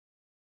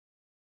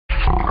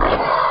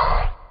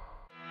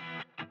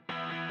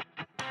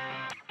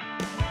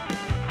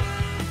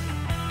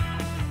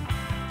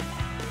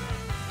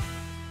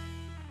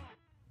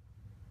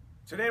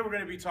Today we're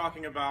going to be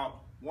talking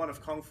about one of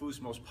Kung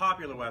Fu's most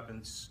popular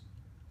weapons,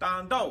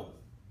 Dan Do,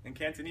 in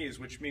Cantonese,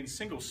 which means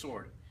single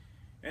sword.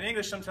 In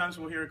English, sometimes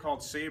we'll hear it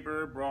called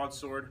saber,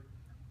 broadsword,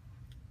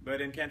 but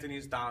in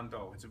Cantonese, Dan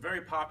Do. It's a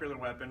very popular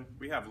weapon.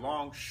 We have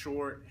long,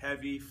 short,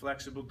 heavy,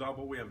 flexible,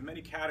 double. We have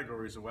many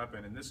categories of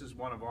weapon, and this is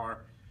one of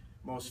our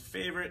most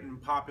favorite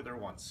and popular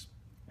ones.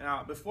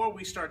 Now, before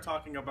we start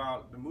talking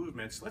about the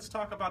movements, let's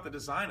talk about the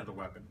design of the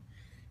weapon.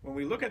 When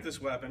we look at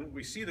this weapon,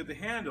 we see that the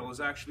handle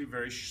is actually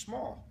very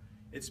small.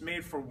 It's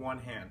made for one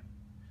hand.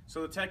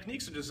 So the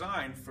techniques are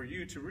designed for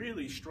you to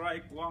really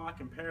strike, block,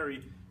 and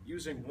parry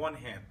using one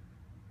hand.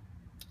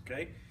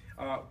 Okay?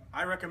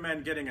 I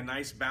recommend getting a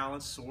nice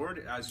balanced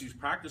sword. As you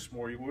practice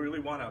more, you really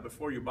want to,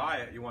 before you buy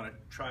it, you want to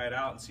try it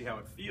out and see how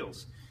it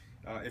feels.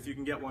 If you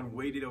can get one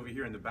weighted over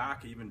here in the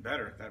back, even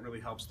better. That really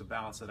helps to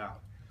balance it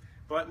out.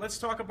 But let's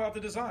talk about the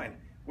design.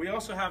 We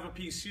also have a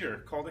piece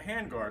here called a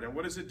hand guard. And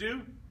what does it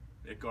do?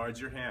 It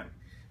guards your hand.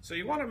 So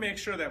you want to make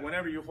sure that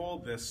whenever you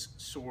hold this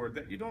sword,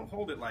 that you don't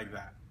hold it like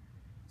that.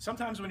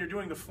 Sometimes when you're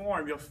doing the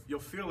form, you'll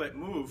feel it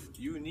move.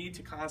 You need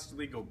to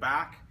constantly go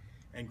back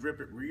and grip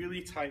it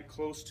really tight,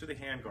 close to the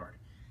hand guard.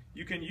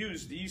 You can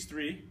use these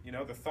three,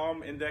 the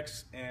thumb,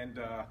 index, and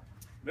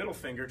middle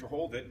finger to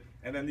hold it,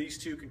 and then these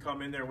two can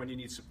come in there when you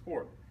need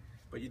support.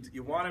 But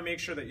you want to make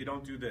sure that you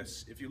don't do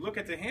this. If you look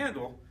at the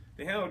handle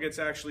gets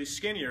actually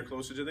skinnier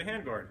closer to the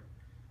hand guard.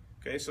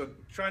 Okay, so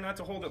try not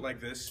to hold it like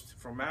this.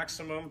 For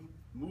maximum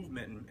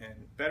movement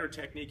and better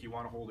technique, you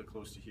want to hold it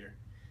close to here.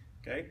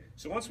 Okay,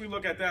 so once we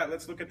look at that,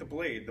 let's look at the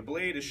blade. The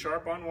blade is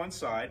sharp on one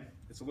side.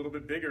 It's a little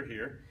bit bigger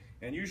here,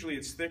 and usually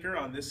it's thicker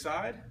on this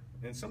side,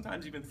 and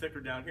sometimes even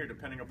thicker down here,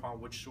 depending upon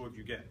which sword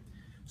you get.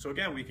 So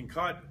again, we can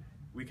cut,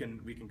 we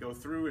can go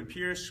through and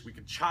pierce, we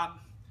can chop.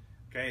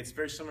 Okay, it's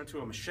very similar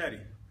to a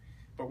machete.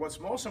 But what's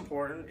most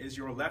important is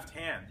your left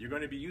hand. You're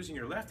going to be using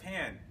your left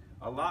hand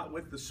a lot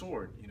with the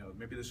sword.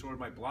 Maybe the sword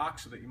might block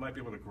so that you might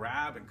be able to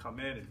grab and come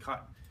in and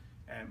cut.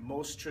 And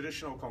most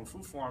traditional Kung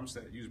Fu forms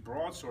that use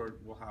broadsword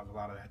will have a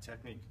lot of that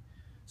technique.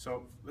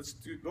 So let's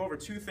go over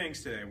two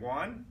things today.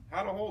 One,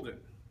 how to hold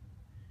it.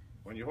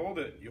 When you hold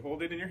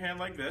it in your hand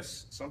like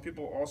this. Some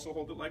people also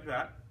hold it like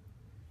that.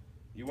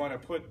 You want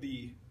to put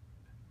the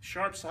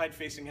sharp side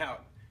facing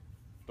out.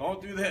 Don't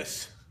do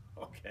this,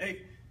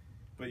 okay?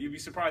 But you'd be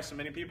surprised, so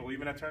many people,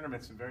 even at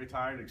tournaments, are very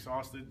tired,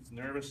 exhausted,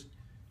 nervous.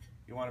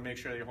 You want to make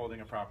sure that you're holding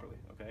it properly,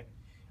 okay?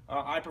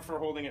 I prefer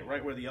holding it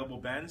right where the elbow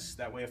bends.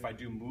 That way, if I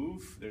do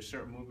move, there's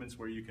certain movements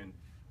where you can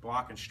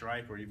block and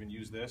strike or even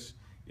use this.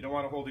 You don't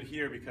want to hold it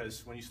here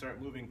because when you start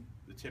moving,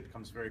 the tip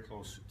comes very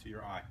close to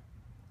your eye,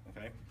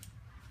 okay?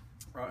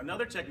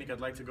 Another technique I'd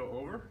like to go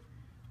over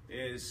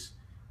is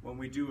when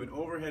we do an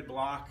overhead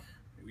block,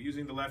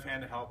 using the left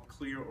hand to help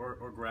clear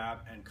or grab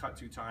and cut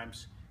 2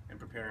 times and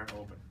prepare and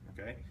open,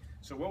 okay?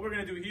 So what we're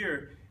going to do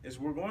here is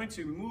we're going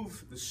to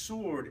move the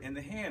sword and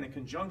the hand in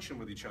conjunction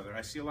with each other.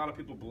 I see a lot of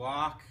people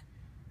block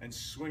and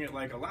swing it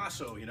like a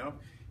lasso,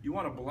 You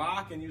want to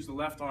block and use the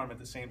left arm at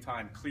the same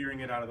time,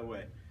 clearing it out of the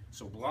way.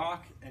 So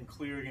block and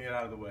clearing it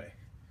out of the way.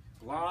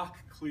 Block,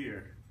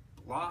 clear,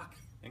 block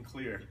and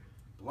clear,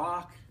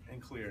 block and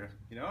clear.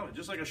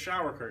 Just like a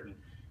shower curtain.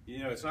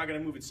 It's not going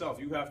to move itself.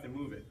 You have to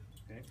move it.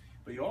 Okay?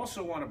 But you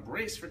also want to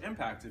brace for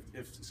impact.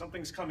 If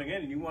something's coming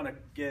in and you want to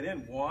get in,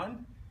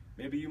 one,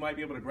 maybe you might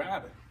be able to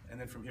grab it. And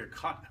then from here,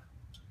 cut.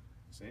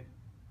 See?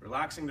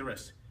 Relaxing the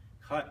wrist.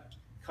 Cut.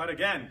 Cut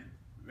again.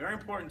 Very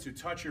important to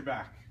touch your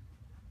back.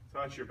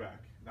 Touch your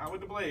back. Not with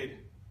the blade,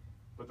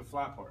 but the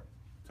flat part.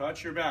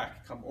 Touch your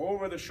back. Come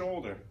over the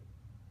shoulder.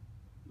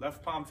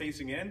 Left palm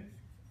facing in,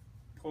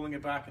 pulling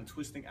it back and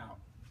twisting out.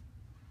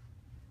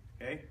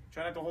 Okay?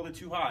 Try not to hold it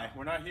too high.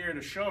 We're not here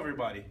to show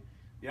everybody.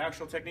 The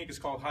actual technique is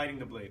called hiding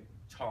the blade.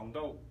 Chong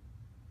Do.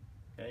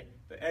 Okay?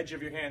 The edge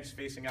of your hands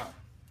facing out.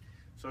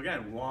 So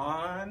again,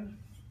 1,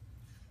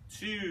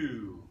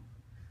 2,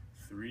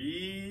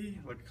 3.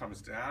 Look, it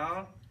comes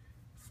down.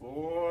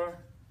 4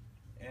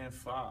 and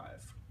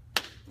 5.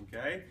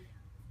 Okay?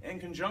 In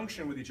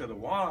conjunction with each other.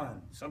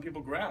 1. Some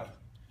people grab.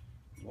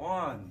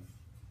 1,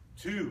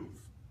 2.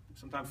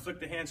 Sometimes flick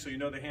the hand so you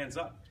know the hand's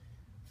up.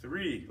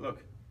 3.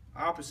 Look,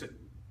 opposite.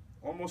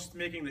 Almost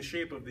making the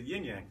shape of the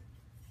yin yang.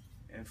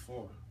 And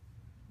 4.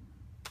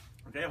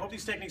 Okay, I hope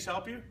these techniques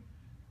help you.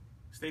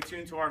 Stay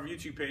tuned to our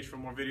YouTube page for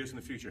more videos in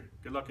the future.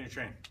 Good luck in your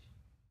training.